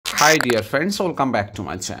Hi dear friends, welcome back to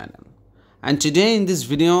my channel. And today in this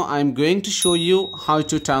video I am going to show you how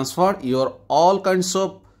to transfer your all kinds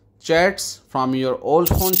of chats from your old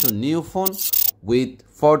phone to new phone with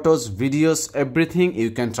photos, videos, everything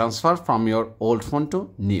you can transfer from your old phone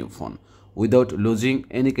to new phone without losing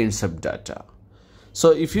any kinds of data.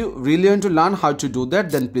 So if you really want to learn how to do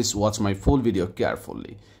that, then please watch my full video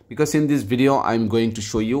carefully, because in this video I am going to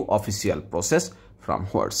show you official process from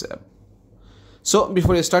WhatsApp. So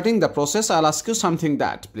before starting the process, I'll ask you something,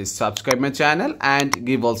 that please subscribe my channel and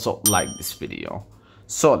give also like this video.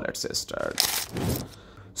 So let's start.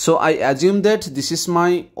 So I assume that this is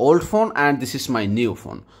my old phone and this is my new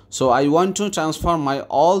phone. So I want to transfer my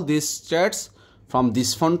all these chats from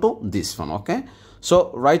this phone to this phone. Okay. So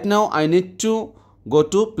right now I need to go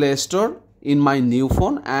to Play Store in my new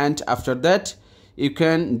phone, and after that you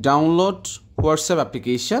can download WhatsApp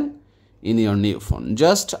application in your new phone.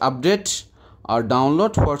 Just update or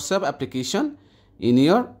download WhatsApp application in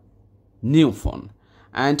your new phone,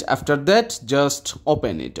 and after that just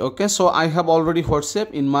open it. Okay, so I have already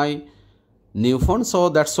WhatsApp in my new phone, so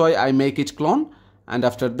that's why I make it clone, and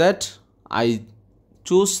after that I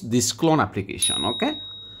choose this clone application. Okay,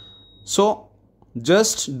 so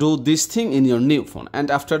just do this thing in your new phone,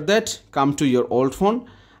 and after that come to your old phone,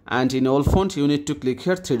 and in old phone you need to click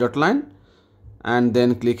here three dot line and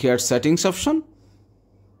then click here settings option.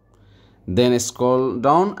 Then scroll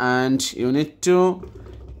down and you need to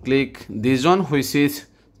click this one which is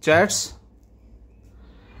chats,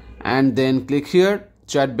 and then click here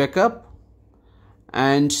chat backup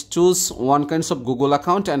and choose one kind of Google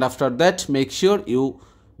account, and after that make sure you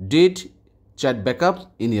did chat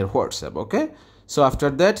backup in your WhatsApp. Okay, so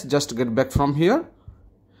after that just get back from here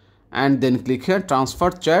and then click here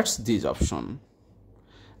transfer chats, this option,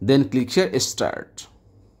 then click here start,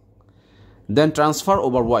 then transfer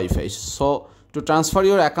over Wi-Fi. So to transfer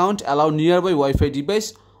your account, allow nearby Wi-Fi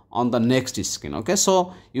device on the next screen. Okay,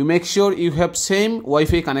 so you make sure you have same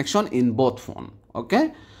Wi-Fi connection in both phone.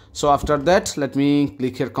 Okay, so after that let me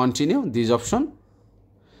click here continue, this option,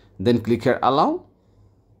 then click here allow,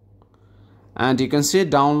 and you can see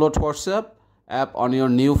download WhatsApp app on your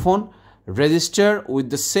new phone, register with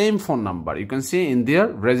the same phone number. You can see in there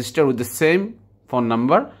register with the same phone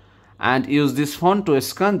number, and use this phone to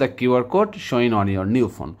scan the QR code showing on your new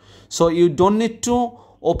phone. So you don't need to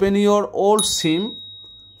open your old SIM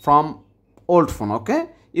from old phone. Okay,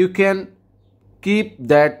 you can keep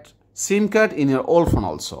that SIM card in your old phone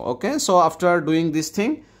also. Okay, so after doing this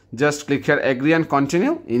thing, just click here agree and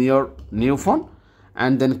continue in your new phone,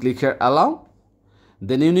 and then click here allow.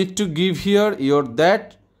 Then you need to give here your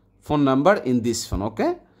that phone number in this phone.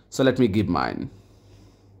 Okay, so let me give mine.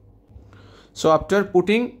 So after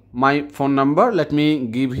putting my phone number, let me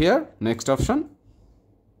give here next option,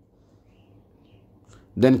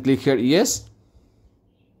 then click here yes,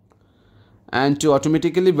 and to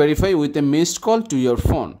automatically verify with a missed call to your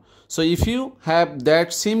phone. So if you have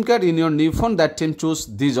that SIM card in your new phone, that time choose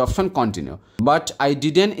this option continue, but I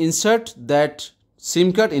didn't insert that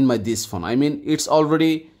SIM card in my this phone. I mean it's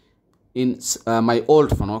already in my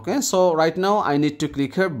old phone. Okay, so right now I need to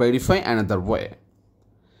click here verify another way,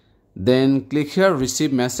 then click here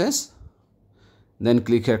receive message, then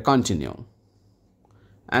click here continue,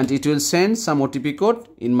 and it will send some OTP code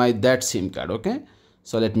in my that SIM card. Okay,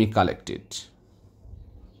 so let me collect it.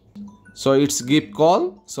 So it's give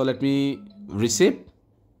call, so let me receive.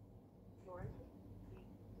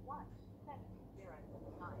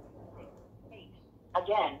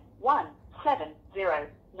 Again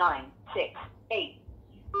 170968.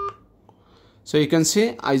 So you can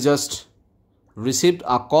see I just received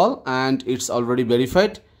a call and it's already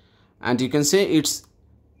verified, and you can see it's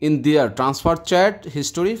in their transfer chat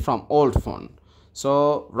history from old phone.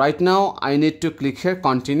 So right now I need to click here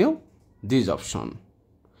continue, this option,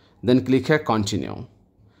 then click here continue,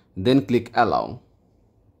 then click allow,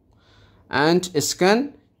 and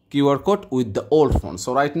scan QR code with the old phone.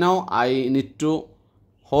 So right now I need to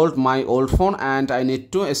hold my old phone and I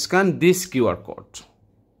need to scan this QR code,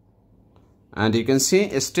 and you can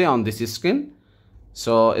see stay on this screen.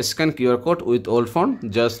 So scan QR code with old phone,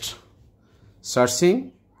 just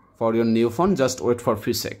searching for your new phone, just wait for a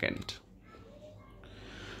few seconds.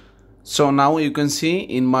 So now you can see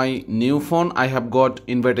in my new phone I have got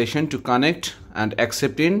invitation to connect and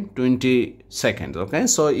accept in 20 seconds. Okay,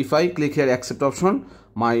 so if I click here accept option,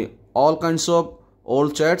 my all kinds of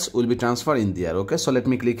old chats will be transferred in there. Okay, so let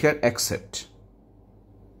me click here accept.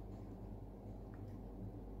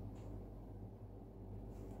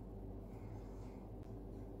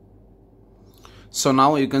 So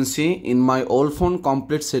now you can see in my old phone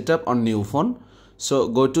complete setup on new phone. So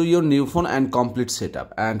go to your new phone and complete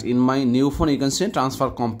setup, and in my new phone you can see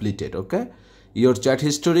transfer completed. Okay, your chat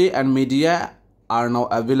history and media are now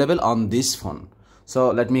available on this phone.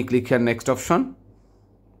 So let me click here next option,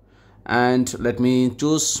 and let me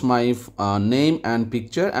choose my name and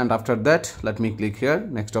picture, and after that let me click here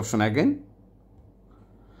next option again,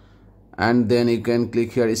 and then you can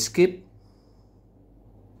click here skip,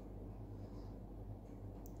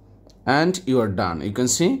 and you are done. You can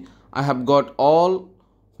see I have got all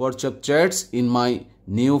WhatsApp chats in my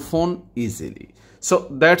new phone easily. So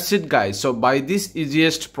that's it guys. So by this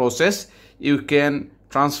easiest process you can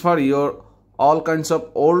transfer your all kinds of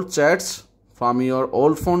old chats from your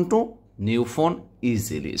old phone to new phone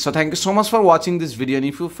easily. So thank you so much for watching this video, and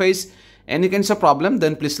if you face any kinds of problem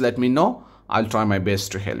then please let me know. I'll try my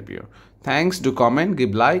best to help you. Thanks, do comment,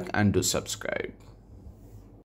 give like and do subscribe.